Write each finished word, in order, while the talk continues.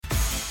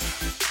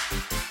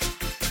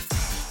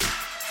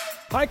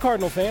Hi,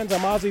 Cardinal fans.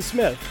 I'm Ozzie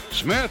Smith.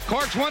 Smith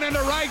corks one into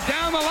right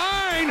down the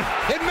line.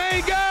 It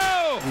may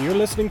go. And you're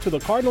listening to the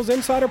Cardinals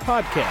Insider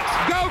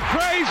Podcast. Go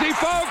crazy,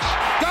 folks.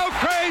 Go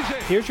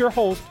crazy. Here's your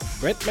host,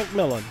 Brent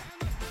McMillan.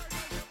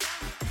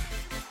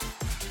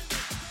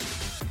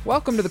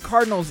 Welcome to the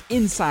Cardinals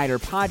Insider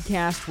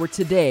Podcast, where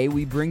today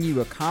we bring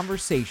you a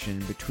conversation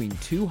between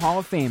two Hall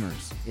of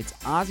Famers. It's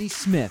Ozzie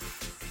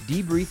Smith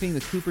debriefing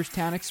the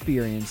Cooperstown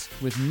experience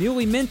with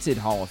newly minted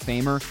Hall of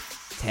Famer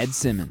Ted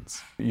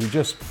Simmons. You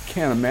just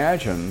can't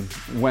imagine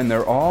when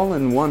they're all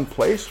in one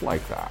place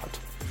like that,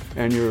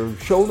 and you're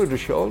shoulder to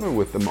shoulder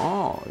with them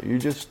all. You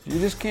just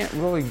can't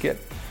really get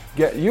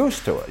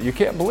used to it. You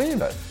can't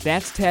believe it.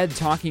 That's Ted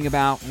talking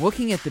about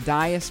looking at the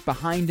dais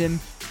behind him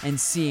and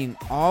seeing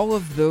all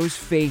of those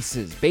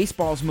faces,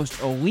 baseball's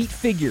most elite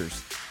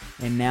figures,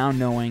 and now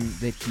knowing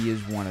that he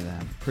is one of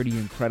them. Pretty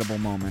incredible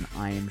moment,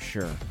 I am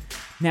sure.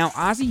 Now,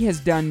 Ozzie has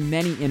done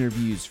many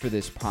interviews for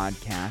this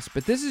podcast,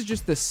 but this is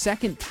just the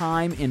second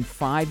time in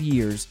 5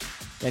 years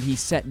that he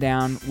sat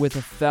down with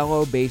a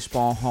fellow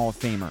baseball Hall of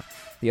Famer.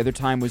 The other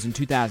time was in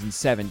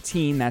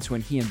 2017. That's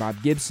when he and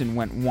Bob Gibson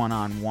went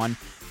one-on-one.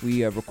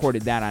 We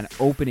recorded that on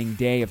opening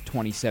day of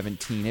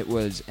 2017. It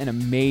was an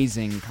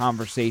amazing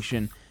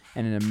conversation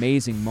and an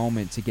amazing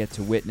moment to get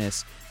to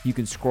witness. You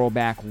can scroll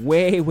back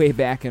way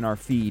back in our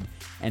feed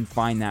and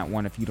find that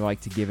one if you'd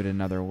like to give it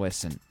another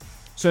listen.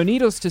 So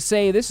needless to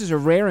say, this is a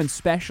rare and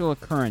special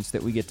occurrence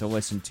that we get to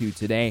listen to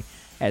today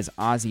as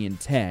Ozzie and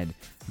Ted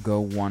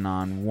go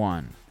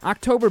one-on-one.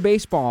 October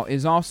baseball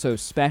is also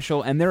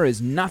special, and there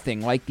is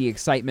nothing like the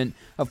excitement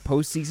of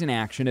postseason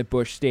action at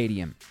Busch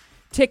Stadium.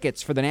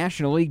 Tickets for the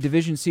National League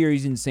Division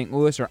Series in St.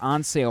 Louis are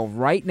on sale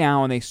right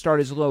now, and they start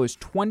as low as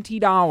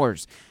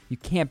 $20. You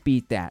can't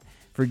beat that.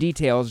 For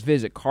details,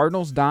 visit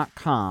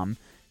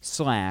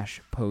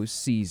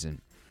cardinals.com/postseason.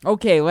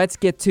 Okay, let's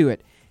get to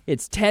it.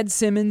 It's Ted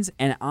Simmons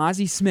and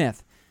Ozzie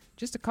Smith,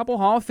 just a couple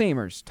Hall of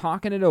Famers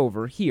talking it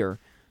over here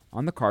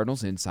on the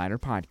Cardinals Insider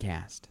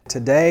Podcast.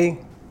 Today,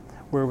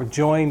 we're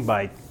joined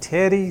by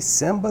Teddy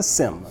Simba.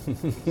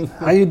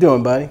 How you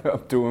doing, buddy?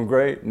 I'm doing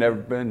great. Never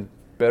been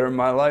better in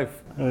my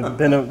life. It's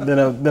been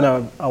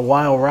a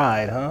wild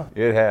ride, huh?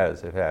 It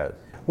has.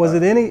 Was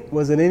it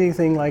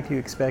anything like you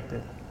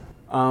expected?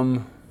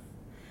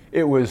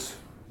 It was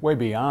way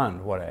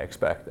beyond what I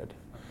expected.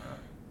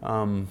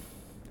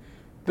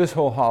 This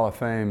whole Hall of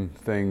Fame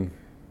thing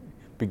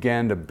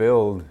began to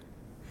build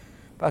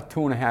about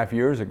 2.5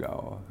 years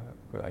ago.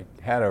 I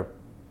had a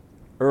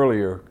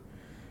earlier,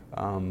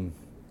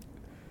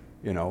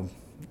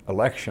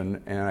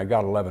 election, and I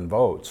got 11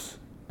 votes.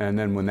 And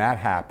then when that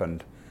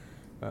happened,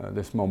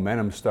 this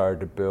momentum started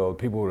to build.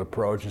 People would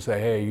approach and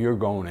say, "Hey, you're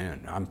going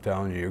in. I'm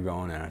telling you, you're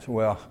going in." I said,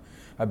 "Well,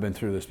 I've been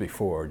through this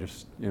before.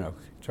 Just,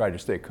 try to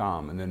stay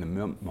calm." And then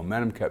the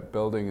momentum kept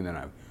building, and then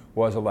I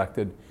was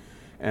elected.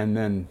 And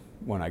then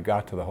when I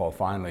got to the Hall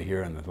finally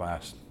here in the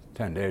last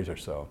 10 days or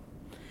so,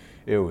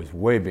 it was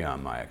way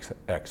beyond my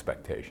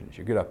expectations.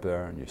 You get up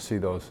there and you see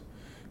those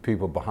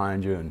people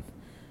behind you, and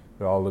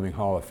they're all living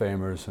Hall of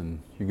Famers,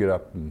 and you get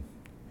up and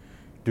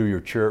do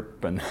your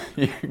chirp and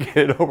you get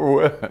it over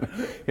with.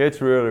 It's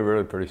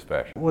really pretty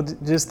special. Well,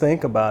 just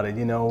think about it,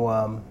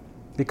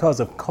 because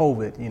of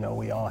COVID,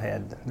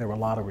 there were a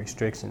lot of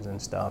restrictions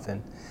and stuff,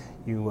 and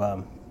you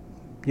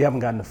haven't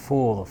gotten the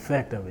full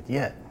effect of it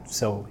yet.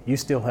 So you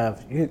still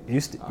have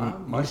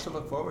Much to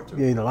look forward to.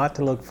 A lot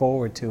to look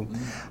forward to.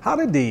 Mm-hmm. How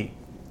did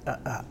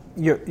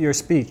your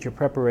speech, your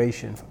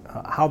preparation,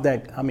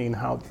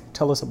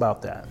 tell us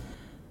about that.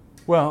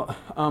 Well,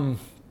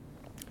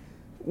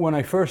 when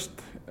I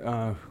first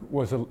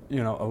was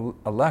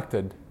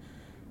elected,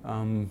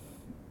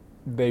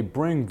 they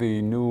bring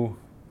the new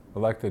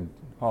elected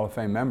Hall of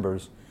Fame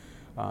members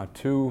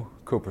to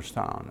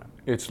Cooperstown.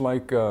 It's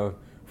like a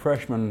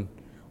freshman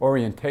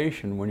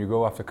orientation when you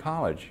go off to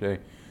college. They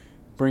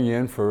bring you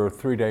in for a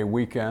 3-day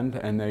weekend,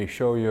 and they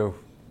show you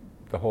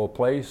the whole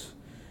place,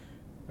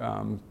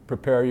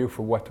 prepare you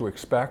for what to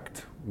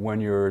expect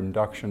when your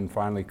induction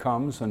finally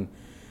comes. And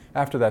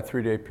after that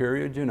 3-day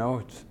period,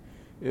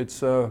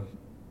 it's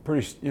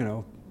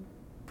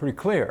pretty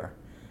clear.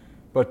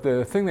 But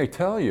the thing they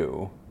tell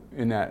you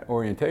in that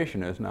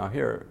orientation is, now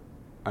here,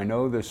 I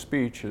know this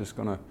speech is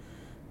going to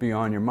be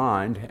on your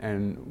mind,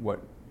 and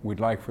what we'd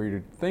like for you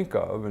to think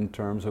of in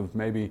terms of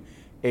maybe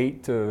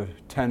 8 to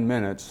 10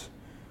 minutes,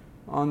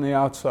 on the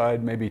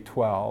outside maybe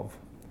 12.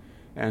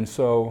 And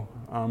so,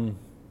 I'm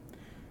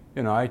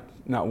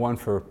not one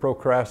for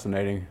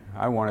procrastinating.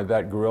 I wanted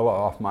that gorilla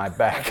off my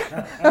back.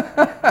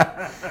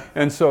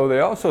 And so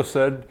they also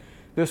said,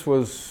 this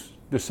was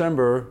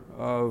December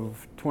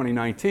of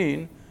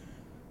 2019,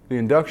 the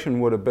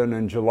induction would have been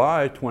in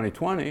July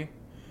 2020,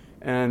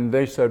 and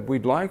they said,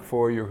 we'd like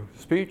for your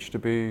speech to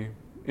be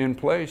in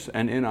place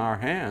and in our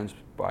hands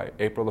by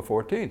April the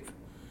 14th.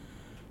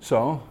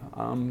 So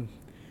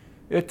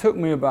it took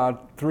me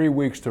about 3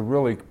 weeks to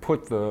really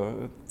put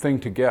the thing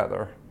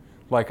together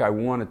like I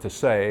wanted to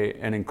say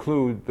and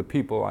include the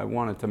people I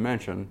wanted to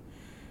mention.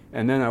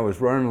 And then I was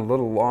running a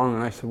little long,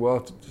 and I said, well,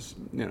 it's just,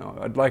 you know,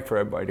 I'd like for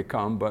everybody to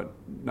come, but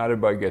not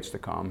everybody gets to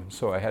come.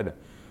 So I had to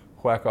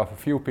whack off a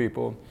few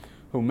people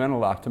who meant a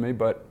lot to me,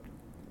 but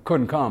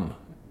couldn't come.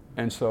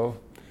 And so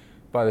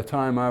by the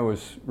time I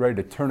was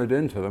ready to turn it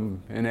into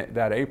them in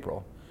that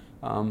April,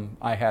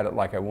 I had it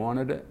like I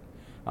wanted it.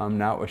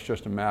 Now it was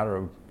just a matter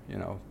of, you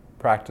know,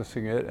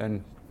 practicing it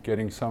and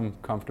getting some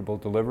comfortable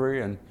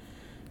delivery. And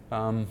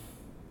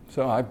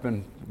so I've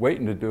been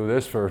waiting to do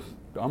this for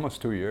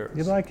almost 2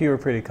 years. You were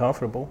pretty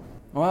comfortable.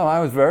 Well, I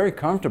was very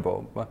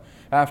comfortable. But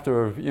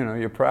after, you know,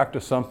 you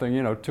practice something,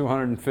 you know,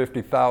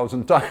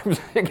 250,000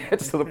 times, it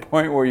gets to the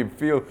point where you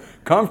feel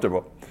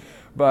comfortable.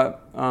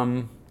 But,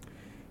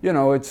 you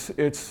know,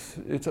 it's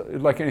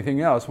like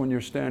anything else. When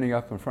you're standing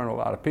up in front of a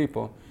lot of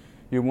people,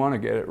 you want to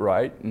get it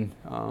right. And,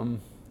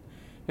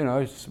 you know,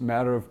 it's a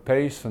matter of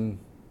pace and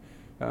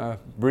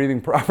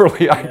breathing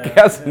properly, I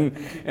guess,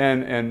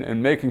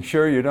 and making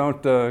sure you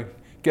don't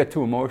get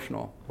too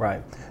emotional.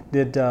 Right.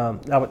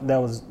 That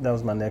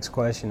was my next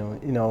question.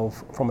 You know,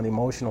 from an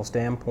emotional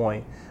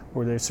standpoint,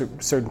 were there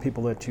certain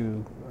people that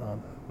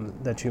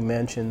you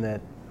mentioned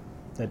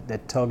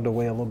that tugged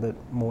away a little bit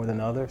more than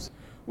others?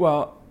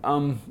 Well,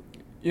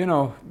 you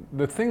know,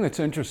 the thing that's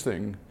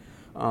interesting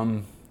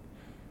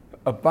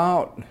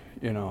about,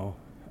 you know,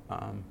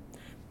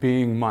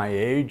 being my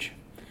age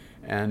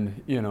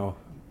and, you know,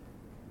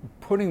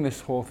 putting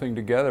this whole thing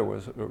together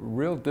was a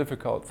real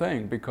difficult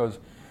thing, because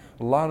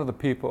a lot of the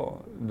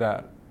people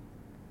that,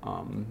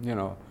 you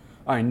know,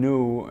 I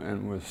knew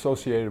and was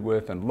associated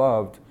with and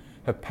loved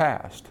have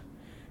passed.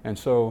 And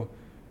so,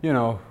 you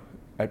know,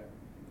 at,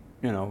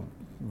 you know,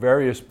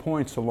 various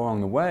points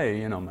along the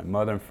way, you know, my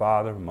mother and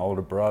father, my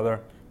older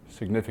brother,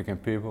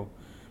 significant people,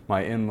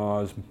 my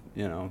in-laws,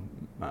 you know,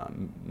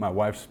 my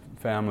wife's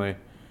family,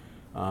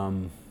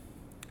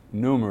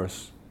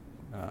 numerous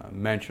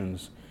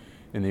mentions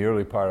in the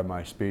early part of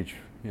my speech,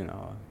 you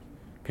know,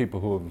 people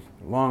who have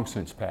long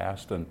since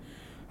passed, and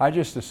I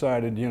just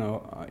decided, you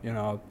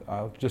know,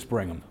 I'll just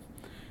bring them,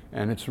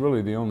 and it's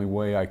really the only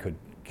way I could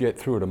get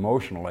through it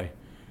emotionally.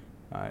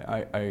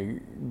 I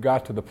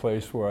got to the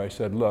place where I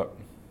said, look,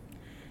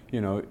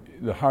 you know,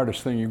 the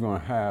hardest thing you're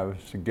going to have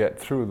is to get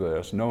through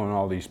this, knowing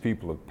all these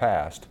people have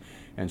passed,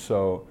 and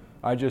so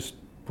I just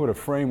put a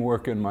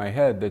framework in my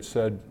head that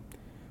said,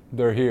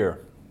 they're here,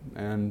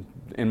 and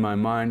in my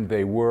mind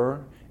they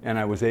were. And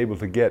I was able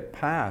to get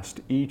past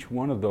each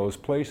one of those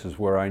places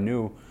where I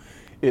knew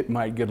it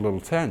might get a little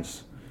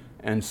tense.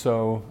 And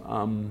so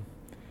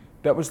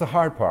that was the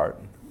hard part,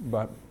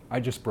 but I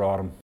just brought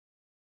them.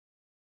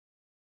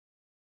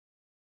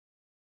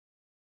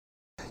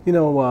 You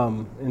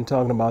know, in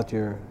talking about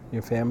your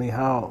family,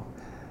 how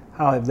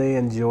have they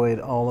enjoyed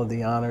all of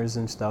the honors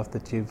and stuff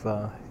that you've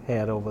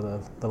had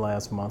over the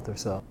last month or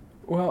so?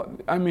 Well,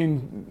 I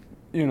mean,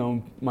 you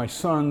know, my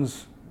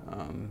sons,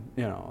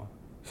 you know,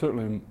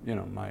 certainly, you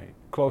know, my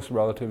close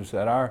relatives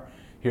that are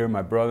here,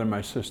 my brother and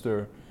my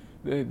sister,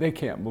 they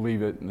can't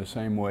believe it in the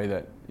same way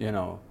that, you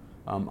know,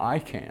 I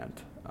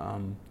can't.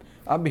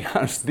 I'll be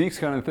honest, these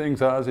kind of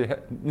things, Ozzie,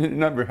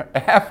 never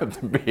happened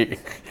to me,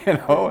 you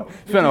know.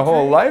 It's been a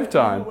whole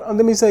lifetime.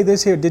 Let me say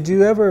this here. Did you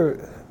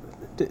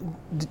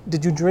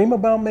dream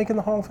about making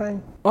the Hall of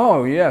Fame?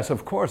 Oh, yes,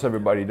 of course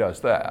everybody does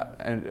that.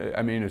 And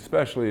I mean,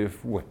 especially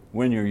if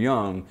when you're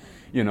young,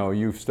 you know,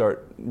 you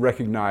start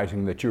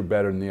recognizing that you're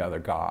better than the other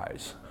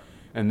guys.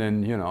 And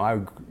then, you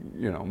know,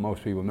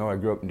 most people know I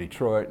grew up in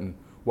Detroit and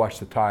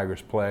watched the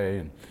Tigers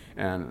play,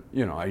 and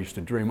you know, I used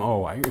to dream,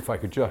 if I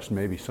could just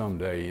maybe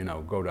someday, you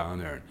know, go down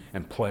there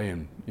and play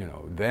in, you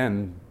know,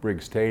 then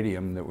Briggs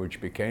Stadium, which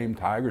became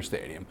Tiger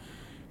Stadium,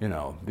 you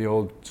know, the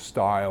old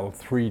style,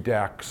 3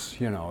 decks,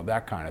 you know,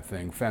 that kind of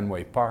thing,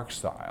 Fenway Park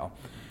style.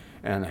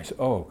 And I said,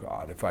 oh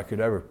God, if I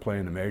could ever play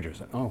in the majors,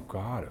 and oh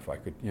God, if I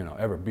could, you know,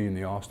 ever be in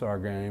the All-Star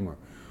game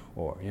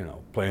or you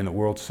know, play in the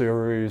World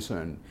Series,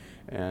 and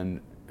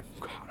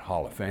God,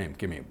 Hall of Fame,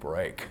 give me a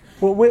break.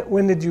 Well,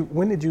 when did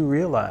you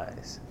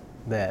realize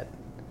that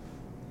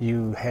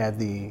you had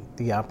the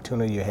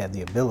opportunity, you had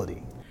the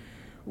ability?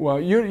 Well,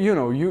 you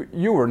know,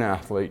 you were an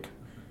athlete.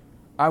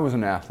 I was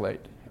an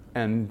athlete,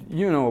 and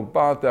you know,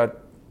 about that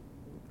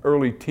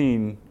early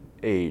teen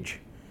age,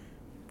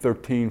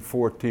 13,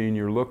 14,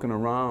 you're looking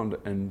around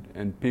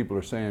and people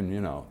are saying,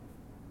 you know,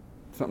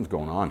 something's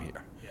going on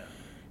here. Yeah.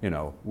 You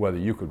know, whether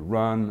you could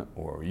run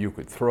or you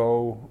could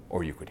throw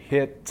or you could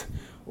hit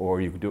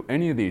or you could do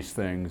any of these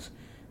things,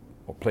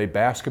 or play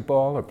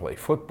basketball or play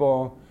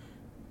football,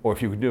 or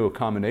if you could do a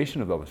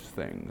combination of those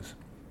things.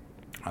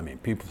 I mean,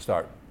 people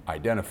start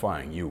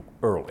identifying you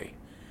early.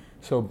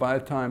 So by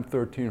the time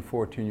 13,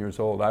 14 years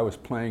old, I was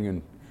playing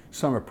in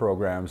summer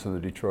programs in the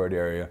Detroit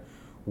area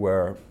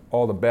where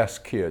all the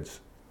best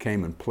kids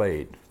came and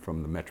played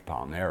from the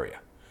metropolitan area.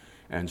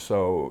 And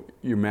so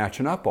you're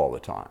matching up all the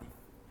time.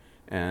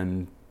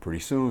 And pretty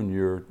soon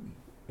you're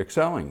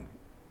excelling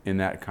in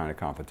that kind of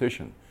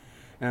competition.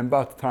 And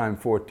about the time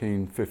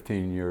 14,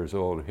 15 years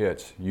old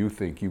hits, you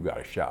think you got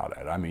a shot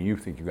at it. I mean, you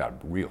think you got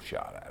a real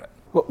shot at it.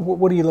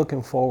 What are you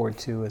looking forward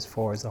to as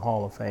far as the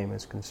Hall of Fame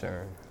is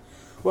concerned?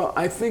 Well,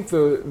 I think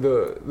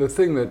the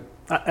thing that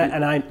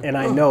and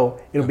I know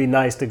it'll be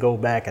nice to go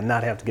back and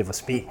not have to give a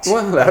speech.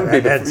 Well, that would be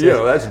that's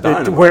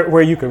dynamite.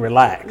 Where you can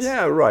relax.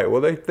 Yeah, right.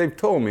 Well, they've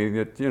told me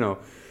that,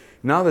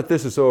 now that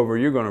this is over,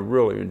 you're going to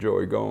really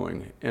enjoy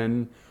going.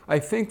 And I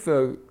think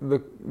the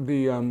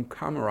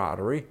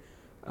camaraderie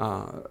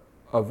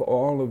of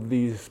all of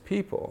these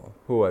people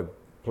who I've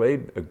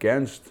played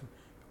against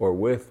or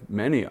with,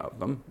 many of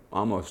them,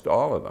 almost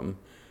all of them,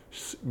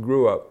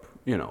 grew up,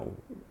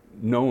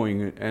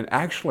 knowing, and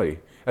actually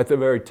at the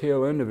very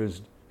tail end of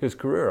his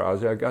career,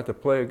 I got to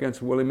play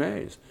against Willie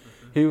Mays.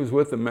 He was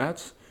with the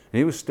Mets, and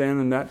he was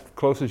standing that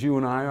close as you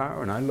and I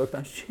are, and I looked,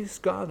 geez,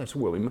 God, that's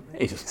Willie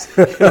Mays.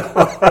 Kind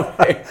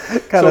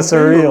of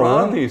surreal, being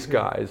around these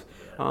guys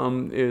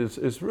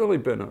is really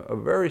been a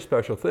very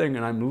special thing,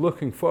 and I'm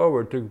looking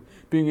forward to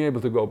being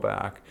able to go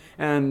back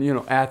and,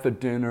 at the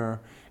dinner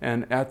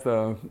and at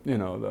the,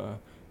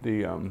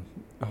 the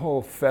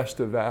whole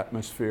festive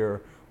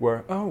atmosphere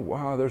where, oh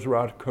wow, there's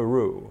Rod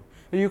Carew.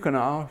 You can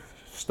all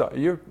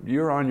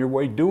you're on your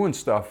way doing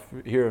stuff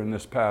here in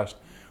this past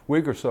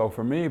week or so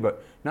for me,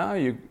 but now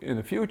in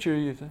the future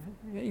you say,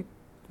 hey,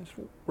 that's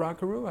Rod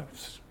Carew.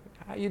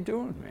 How you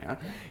doing, man?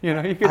 You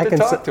get to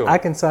talk to him. I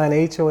can sign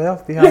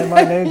HOF behind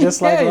my name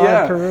just like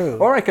Rod Carew.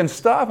 Or I can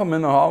stop him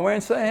in the hallway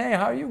and say, hey,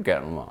 how you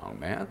getting along,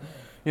 man?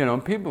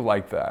 People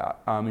like that.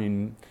 I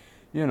mean,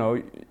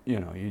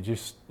 you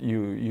just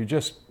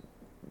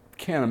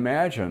can't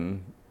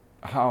imagine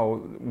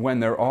how, when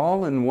they're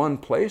all in one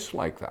place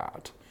like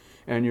that,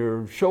 and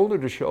you're shoulder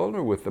to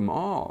shoulder with them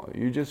all,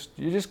 you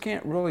just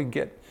can't really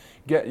get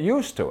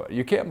used to it.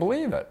 You can't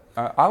believe it.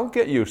 I'll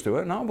get used to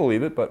it and I'll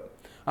believe it, but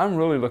I'm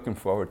really looking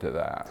forward to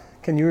that.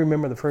 Can you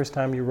remember the first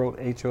time you wrote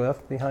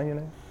HOF behind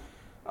your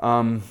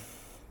name?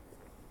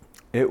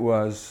 It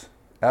was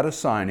at a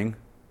signing.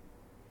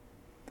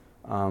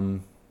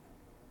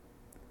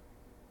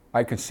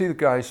 I could see the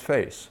guy's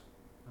face,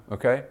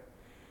 okay?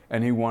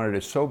 And he wanted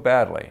it so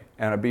badly.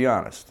 And I'll be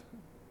honest,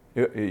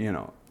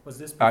 Was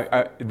this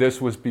before?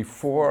 this was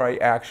before I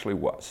actually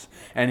was.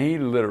 And he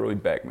literally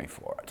begged me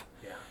for it.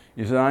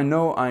 He said, I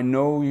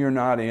know you're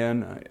not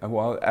in.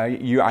 Well,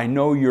 I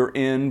know you're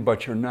in,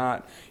 but you're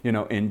not,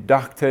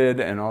 inducted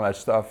and all that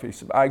stuff. He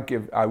said,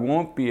 I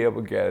won't be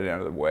able to get it out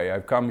of the way.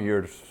 I've come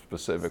here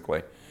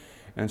specifically.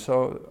 And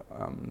so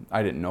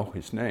I didn't know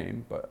his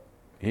name, but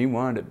he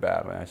wanted it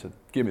badly. I said,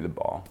 give me the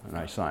ball. And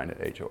I signed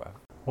it HOF.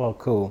 Well,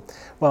 cool.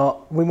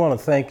 Well, we want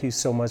to thank you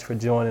so much for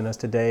joining us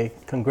today.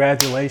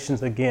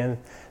 Congratulations again.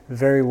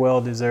 Very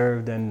well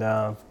deserved. And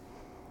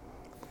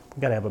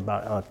we got to have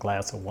about a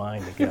glass of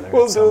wine together.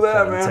 We'll do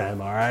that, man.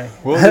 Time, all right?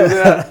 We'll do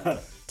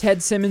that.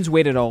 Ted Simmons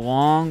waited a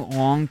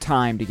long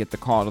time to get the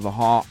call to the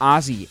Hall.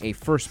 Ozzie, a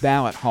first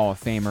ballot Hall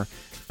of Famer.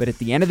 But at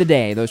the end of the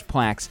day, those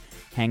plaques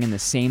hang in the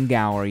same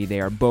gallery.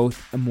 They are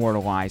both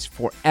immortalized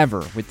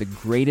forever with the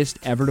greatest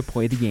ever to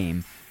play the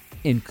game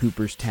in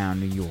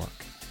Cooperstown, New York.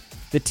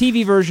 The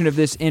TV version of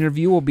this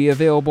interview will be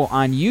available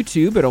on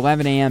YouTube at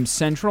 11 a.m.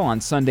 Central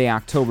on Sunday,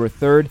 October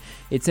 3rd.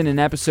 It's in an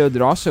episode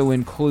that also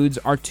includes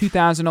our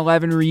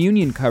 2011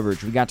 reunion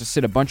coverage. We got to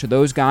sit a bunch of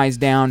those guys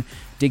down,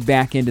 dig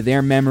back into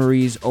their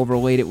memories,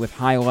 overlaid it with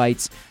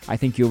highlights. I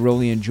think you'll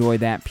really enjoy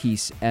that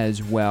piece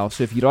as well.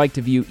 So if you'd like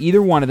to view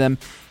either one of them,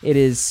 it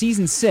is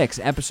Season 6,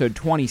 Episode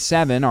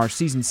 27, our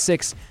Season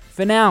 6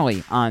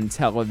 finale on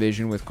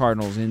television with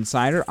Cardinals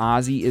Insider.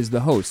 Ozzie is the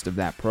host of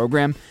that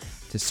program.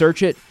 To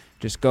search it,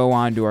 just go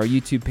on to our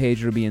YouTube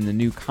page. It'll be in the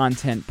new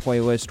content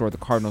playlist or the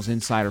Cardinals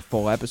Insider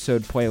full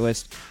episode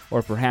playlist,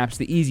 or perhaps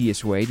the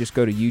easiest way, just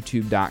go to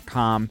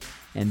youtube.com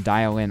and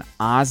dial in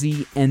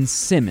Ozzie and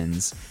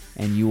Simmons,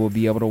 and you will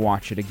be able to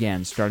watch it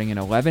again starting at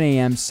 11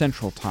 a.m.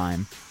 Central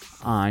Time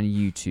on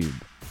YouTube.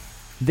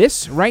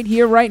 This right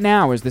here, right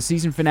now, is the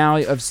season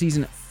finale of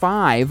Season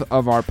 5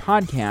 of our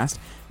podcast.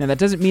 Now, that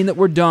doesn't mean that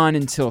we're done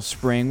until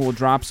spring. We'll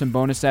drop some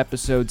bonus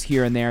episodes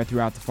here and there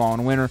throughout the fall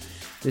and winter.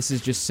 This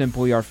is just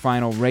simply our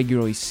final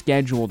regularly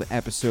scheduled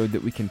episode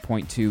that we can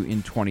point to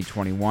in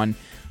 2021.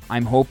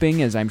 I'm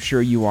hoping, as I'm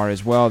sure you are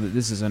as well, that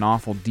this is an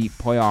awful deep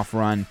playoff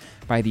run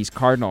by these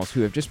Cardinals,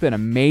 who have just been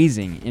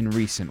amazing in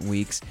recent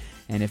weeks.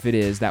 And if it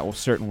is, that will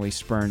certainly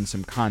spurn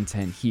some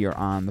content here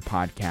on the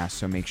podcast,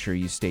 so make sure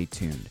you stay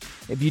tuned.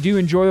 If you do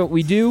enjoy what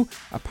we do,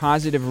 a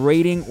positive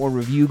rating or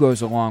review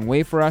goes a long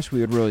way for us. We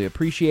would really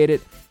appreciate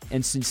it.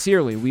 And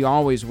sincerely, we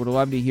always would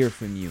love to hear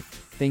from you.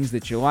 Things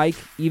that you like,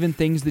 even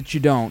things that you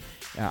don't.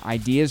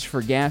 Ideas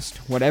for guests,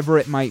 whatever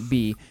it might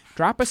be,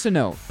 drop us a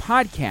note,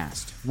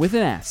 podcast with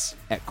an S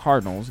at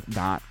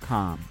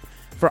cardinals.com.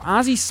 For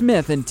Ozzie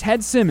Smith and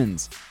Ted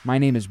Simmons, my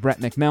name is Brett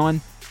McMillan.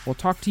 We'll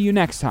talk to you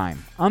next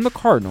time on the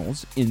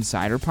Cardinals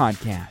Insider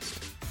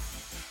Podcast.